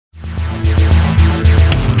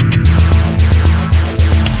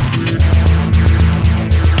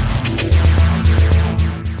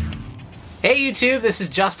YouTube? This is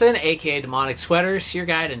Justin, aka Demonic Sweaters, your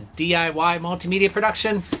guide in DIY multimedia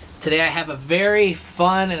production. Today I have a very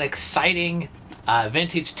fun and exciting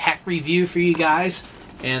vintage tech review for you guys,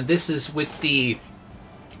 and this is with the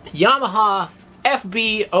Yamaha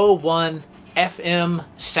FB-01 FM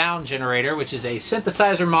sound generator, which is a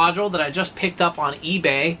synthesizer module that I just picked up on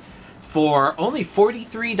eBay for only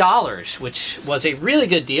 $43, which was a really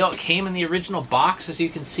good deal. It came in the original box, as you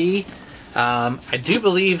can see. I do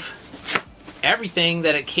believe everything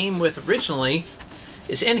that it came with originally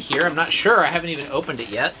is in here. I'm not sure. I haven't even opened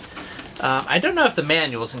it yet. I don't know if the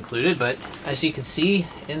manual is included, but as you can see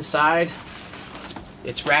inside,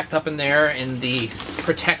 it's wrapped up in there in the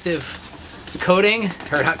protective coating,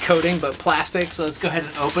 or not coating, but plastic. So let's go ahead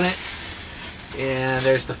and open it. And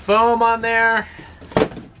there's the foam on there.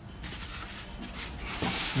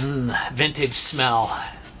 Vintage smell.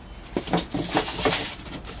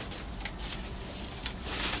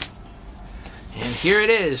 And here it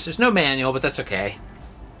is. There's no manual, but that's okay.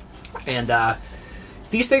 And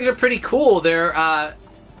these things are pretty cool. They're,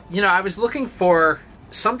 you know, I was looking for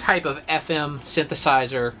some type of FM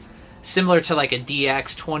synthesizer similar to like a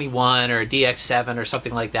DX21 or a DX7 or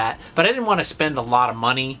something like that, but I didn't want to spend a lot of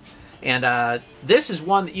money. And this is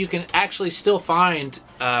one that you can actually still find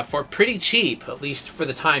for pretty cheap, at least for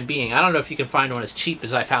the time being. I don't know if you can find one as cheap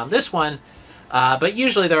as I found this one, but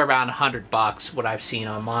usually they're around $100, what I've seen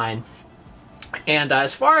online. And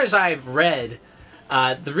as far as I've read,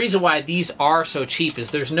 the reason why these are so cheap is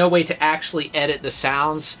there's no way to actually edit the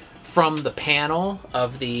sounds from the panel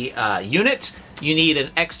of the unit. You need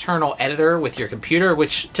an external editor with your computer,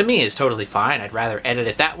 which to me is totally fine. I'd rather edit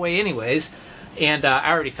it that way anyways. And I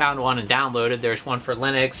already found one and downloaded. There's one for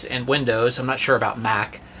Linux and Windows. I'm not sure about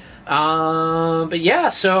Mac. But yeah,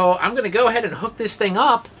 so I'm going to go ahead and hook this thing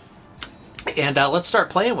up, and let's start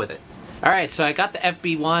playing with it. Alright, so I got the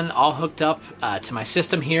FB1 all hooked up to my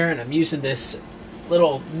system here, and I'm using this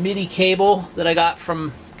little MIDI cable that I got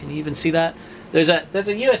from, can you even see that? There's a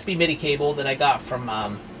USB MIDI cable that I got from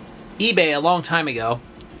eBay a long time ago.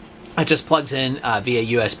 It just plugs in via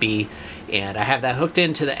USB, and I have that hooked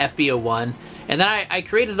into the FB-01. And then I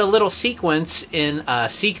created a little sequence in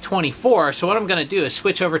Seek24, so what I'm going to do is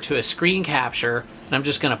switch over to a screen capture, and I'm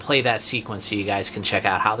just going to play that sequence so you guys can check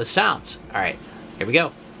out how this sounds. Alright, here we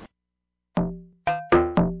go.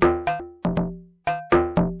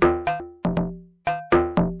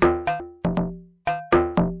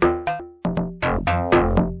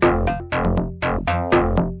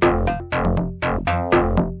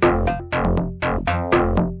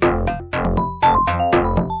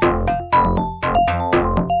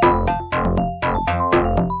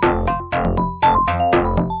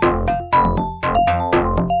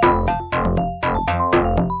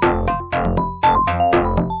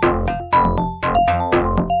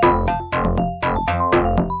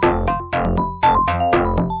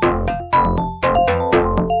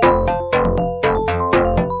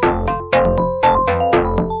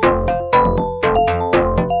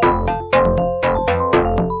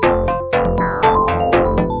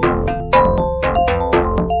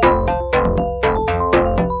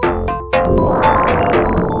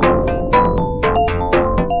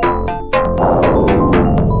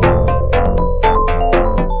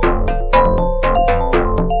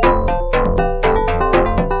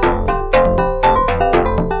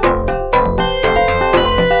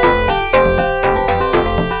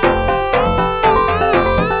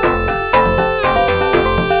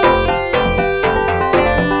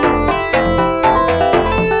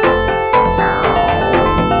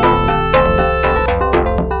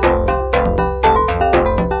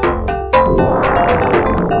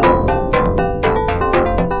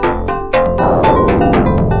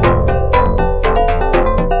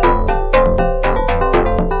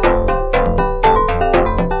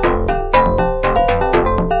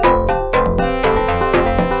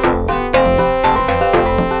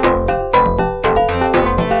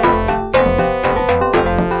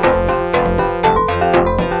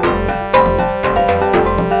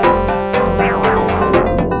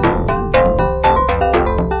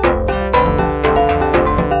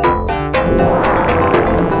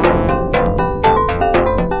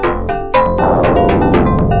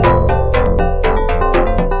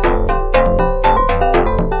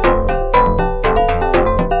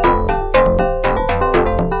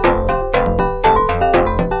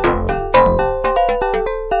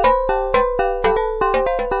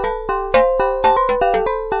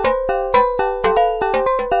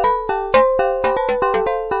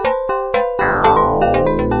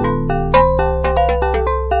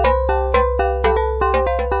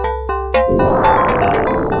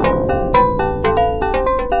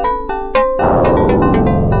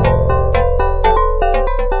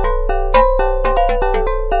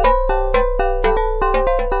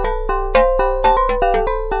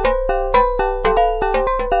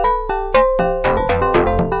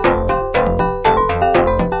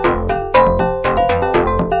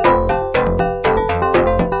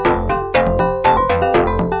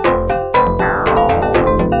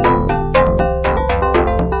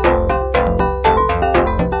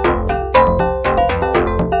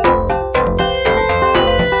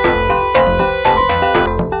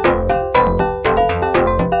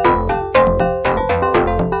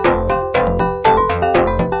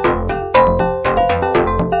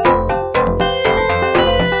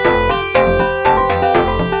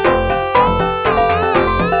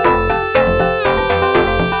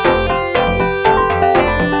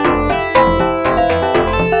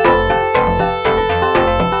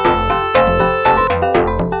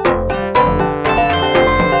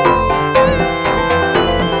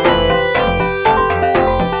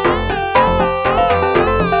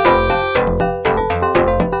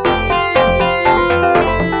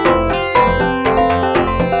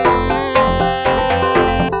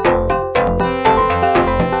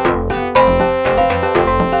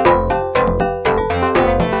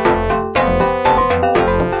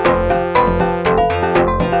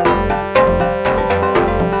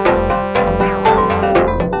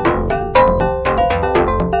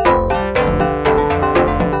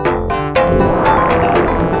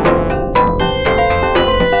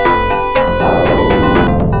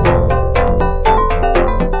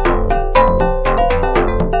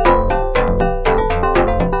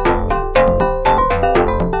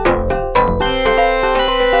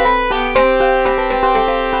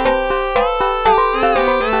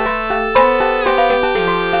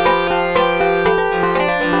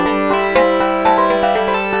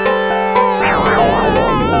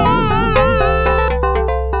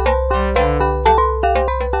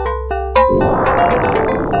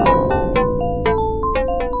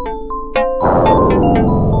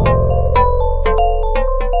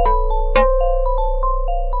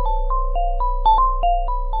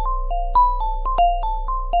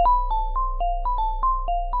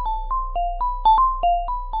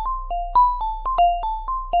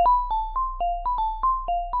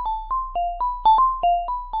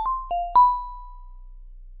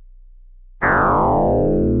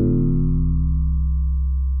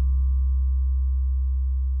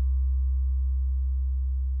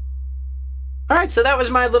 Alright, so that was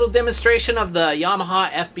my little demonstration of the Yamaha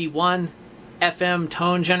FB-01 FM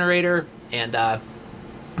tone generator, and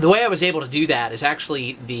the way I was able to do that is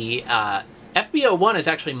actually the FB-01 is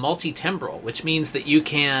actually multi-timbral, which means that you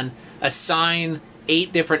can assign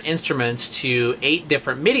 8 different instruments to 8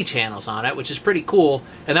 different MIDI channels on it, which is pretty cool,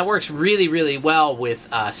 and that works really, really well with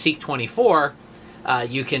Synth.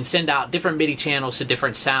 You can send out different MIDI channels to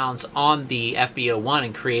different sounds on the FB-01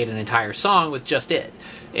 and create an entire song with just it.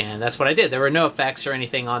 And that's what I did. There were no effects or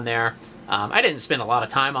anything on there. I didn't spend a lot of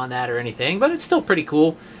time on that or anything, but it's still pretty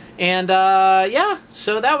cool. And yeah,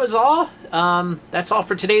 so that was all. That's all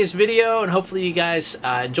for today's video, and hopefully you guys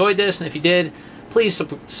enjoyed this. And if you did, please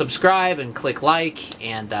subscribe and click like.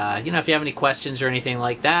 And you know, if you have any questions or anything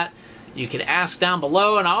like that, you can ask down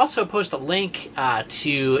below. And I'll also post a link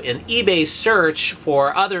to an eBay search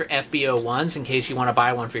for other FB-01s in case you want to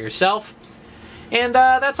buy one for yourself. And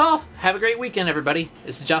that's all. Have a great weekend, everybody.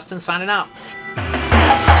 This is Justin signing out.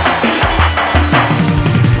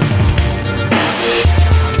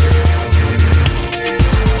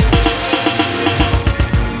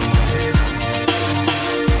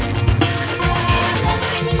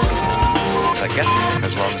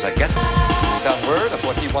 As long as I get down word of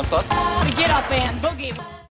what he wants us. Get up and boogie.